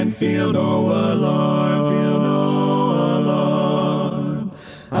 and feel no alarm,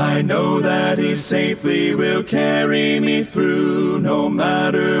 I know that He safely will carry me through, no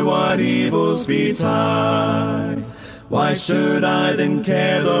matter what evils betide. Why should I then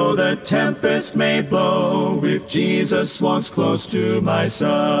care though the tempest may blow, if Jesus walks close to my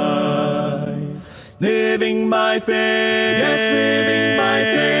side? Living by faith, yes, living by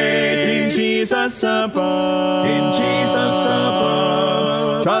faith, in Jesus above,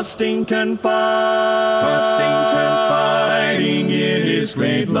 trusting, confiding in His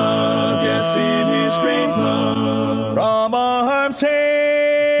great love, yes, in His great love. From all harm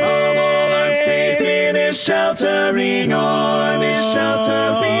safe, in His sheltering arm,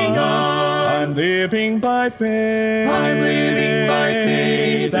 I'm living by faith,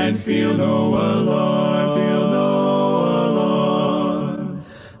 and feel no alarm,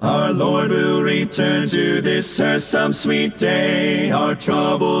 Our Lord will return to this earth some sweet day, our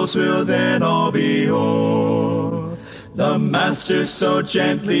troubles will then all be o'er. The Master so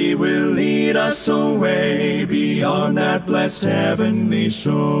gently will lead us away, beyond that blessed heavenly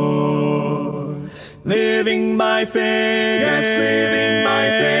shore. Living by faith, yes, living by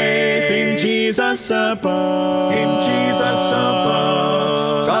faith, in Jesus above,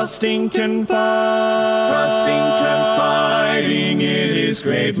 trusting, confiding in His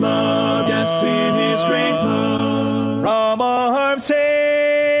great love, yes, in His great love. From all harm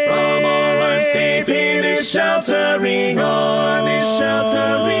safe, is sheltering on, is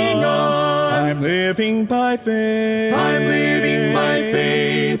sheltering on. I'm living by faith, I'm living by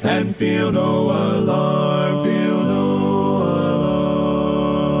faith, and feel no alarm, feel no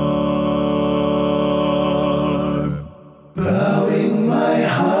alarm. Bowing my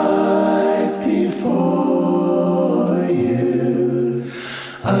heart before you,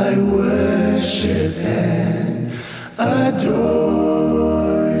 I worship and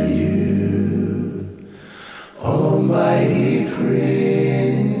adore you, Almighty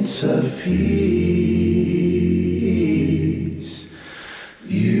Prince of Peace.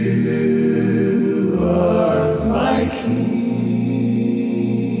 You are my King,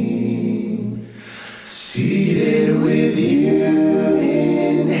 seated with you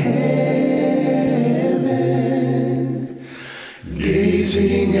in heaven,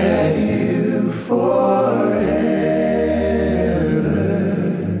 gazing at you forever,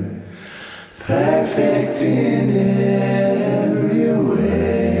 perfect in every way.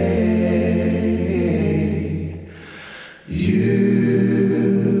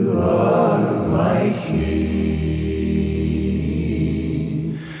 You are my King.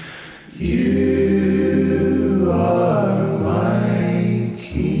 You are my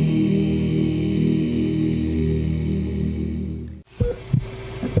King.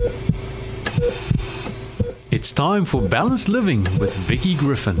 It's time for Balanced Living with Vicky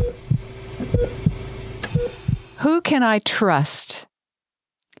Griffin. Who can I trust?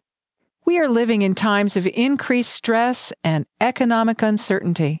 We are living in times of increased stress and economic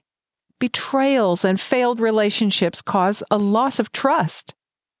uncertainty. Betrayals and failed relationships cause a loss of trust.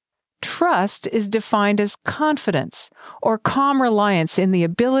 Trust is defined as confidence or calm reliance in the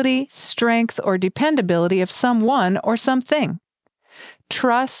ability, strength, or dependability of someone or something.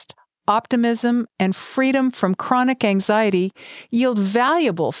 Trust, optimism, and freedom from chronic anxiety yield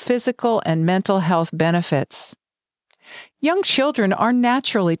valuable physical and mental health benefits. Young children are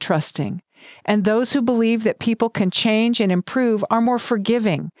naturally trusting, and those who believe that people can change and improve are more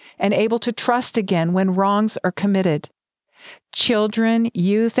forgiving and able to trust again when wrongs are committed. Children,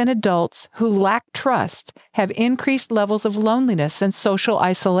 youth, and adults who lack trust have increased levels of loneliness and social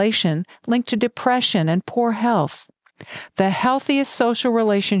isolation linked to depression and poor health. The healthiest social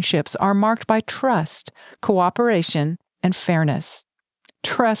relationships are marked by trust, cooperation, and fairness.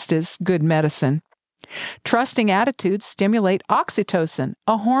 Trust is good medicine. Trusting attitudes stimulate oxytocin,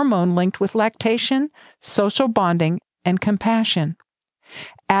 a hormone linked with lactation, social bonding, and compassion.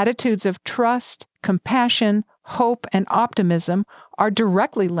 Attitudes of trust, compassion, hope, and optimism are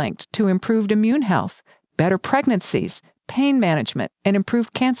directly linked to improved immune health, better pregnancies, pain management, and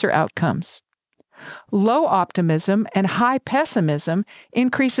improved cancer outcomes. Low optimism and high pessimism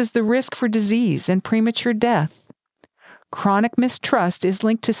increases the risk for disease and premature death. Chronic mistrust is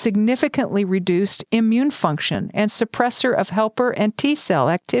linked to significantly reduced immune function and suppressor of helper and T-cell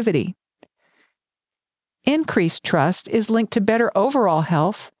activity. Increased trust is linked to better overall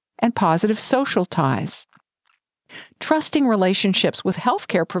health and positive social ties. Trusting relationships with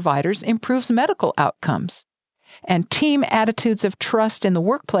healthcare providers improves medical outcomes. And team attitudes of trust in the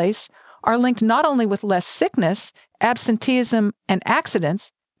workplace are linked not only with less sickness, absenteeism, and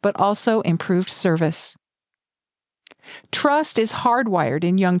accidents, but also improved service. Trust is hardwired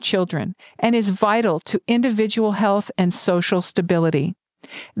in young children and is vital to individual health and social stability.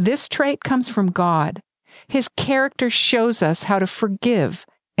 This trait comes from God. His character shows us how to forgive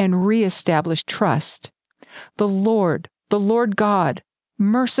and reestablish trust. The Lord God,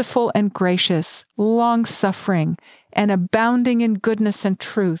 merciful and gracious, long-suffering, and abounding in goodness and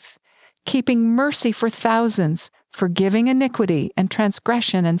truth, keeping mercy for thousands, forgiving iniquity and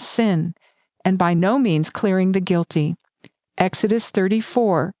transgression and sin, and by no means clearing the guilty. Exodus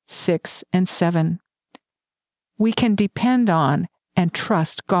 34, 6 and 7. We can depend on and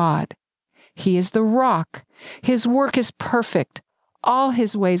trust God. He is the rock. His work is perfect. All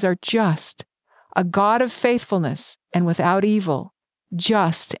his ways are just. A God of faithfulness and without evil.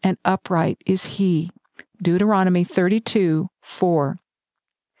 Just and upright is he. Deuteronomy 32, 4.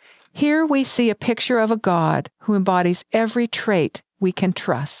 Here we see a picture of a God who embodies every trait we can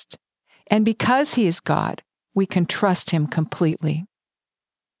trust. And because he is God, we can trust him completely.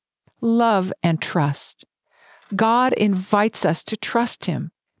 Love and trust. God invites us to trust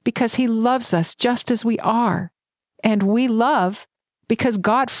him because he loves us just as we are. And we love because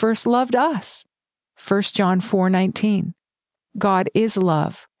God first loved us. 1 John 4:19. God is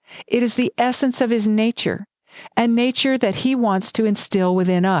love. It is the essence of his nature, a nature that he wants to instill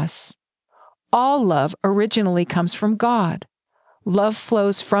within us. All love originally comes from God. Love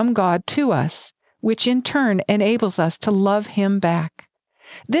flows from God to us, which in turn enables us to love him back.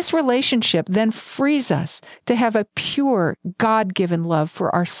 This relationship then frees us to have a pure, God-given love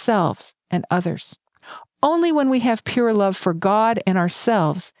for ourselves and others. Only when we have pure love for God and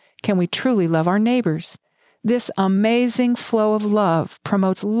ourselves can we truly love our neighbors. This amazing flow of love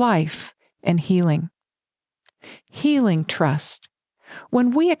promotes life and healing. Healing trust.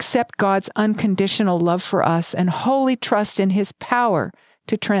 When we accept God's unconditional love for us and wholly trust in His power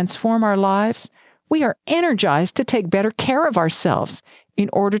to transform our lives, we are energized to take better care of ourselves in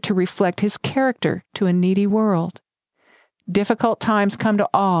order to reflect His character to a needy world. Difficult times come to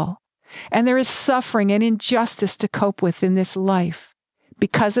all, and there is suffering and injustice to cope with in this life.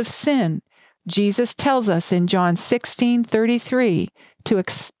 Because of sin, Jesus tells us in John 16:33 to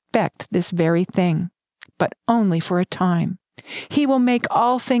expect this very thing, but only for a time. He will make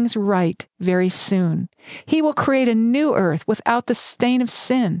all things right very soon. He will create a new earth without the stain of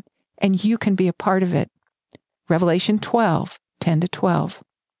sin, and you can be a part of it. Revelation 12:10-12.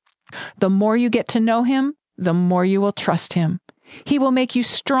 The more you get to know Him, the more you will trust Him. He will make you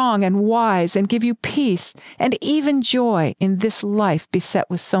strong and wise and give you peace and even joy in this life beset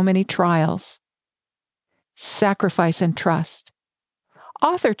with so many trials. Sacrifice and trust.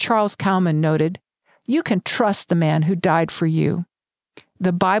 Author Charles Kalman noted, "You can trust the man who died for you."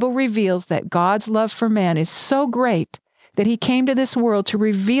 The Bible reveals that God's love for man is so great that He came to this world to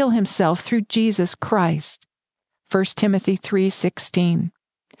reveal Himself through Jesus Christ. 1 Timothy 3:16.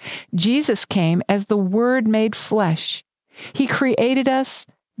 Jesus came as the Word made flesh. He created us,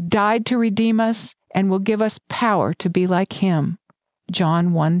 died to redeem us, and will give us power to be like Him.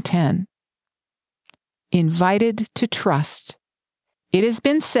 John 1:10. Invited to trust. It has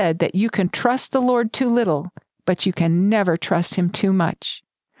been said that you can trust the Lord too little, but you can never trust Him too much.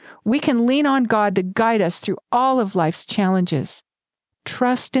 We can lean on God to guide us through all of life's challenges.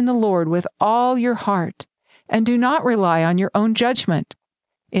 Trust in the Lord with all your heart, and do not rely on your own judgment.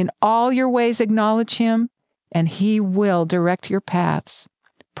 In all your ways acknowledge Him, and He will direct your paths.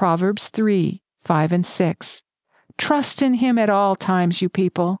 Proverbs 3:5-6. Trust in Him at all times, you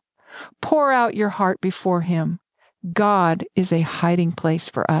people. Pour out your heart before Him. God is a hiding place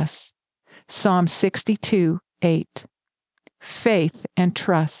for us. Psalm 62:8. Faith and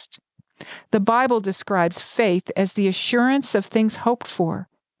trust. The Bible describes faith as the assurance of things hoped for,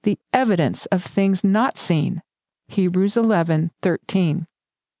 the evidence of things not seen. Hebrews 11:13.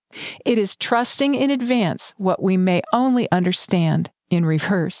 It is trusting in advance what we may only understand in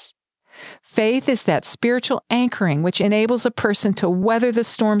reverse. Faith is that spiritual anchoring which enables a person to weather the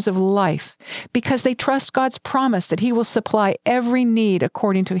storms of life because they trust God's promise that He will supply every need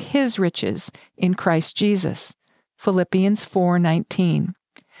according to His riches in Christ Jesus. Philippians 4:19.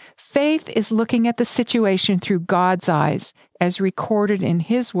 Faith is looking at the situation through God's eyes as recorded in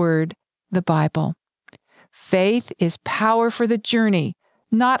His Word, the Bible. Faith is power for the journey,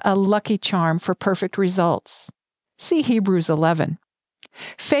 not a lucky charm for perfect results. See Hebrews 11.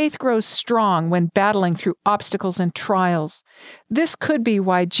 Faith grows strong when battling through obstacles and trials. This could be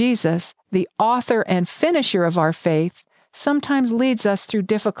why Jesus, the author and finisher of our faith, sometimes leads us through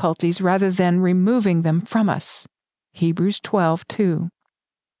difficulties rather than removing them from us. Hebrews 12:2.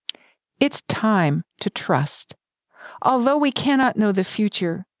 It's time to trust. Although we cannot know the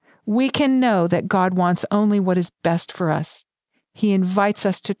future, we can know that God wants only what is best for us. He invites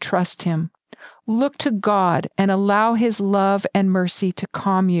us to trust Him. Look to God and allow His love and mercy to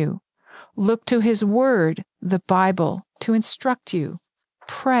calm you. Look to His Word, the Bible, to instruct you.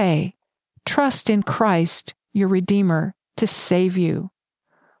 Pray. Trust in Christ, your Redeemer, to save you.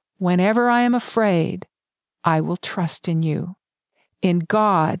 Whenever I am afraid, I will trust in you. In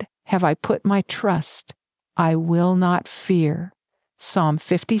God have I put my trust. I will not fear. Psalm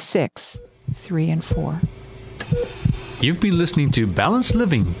 56:3-4. You've been listening to Balanced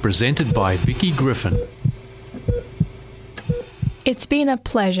Living, presented by Vicky Griffin. It's been a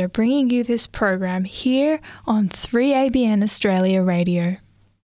pleasure bringing you this program here on 3ABN Australia Radio.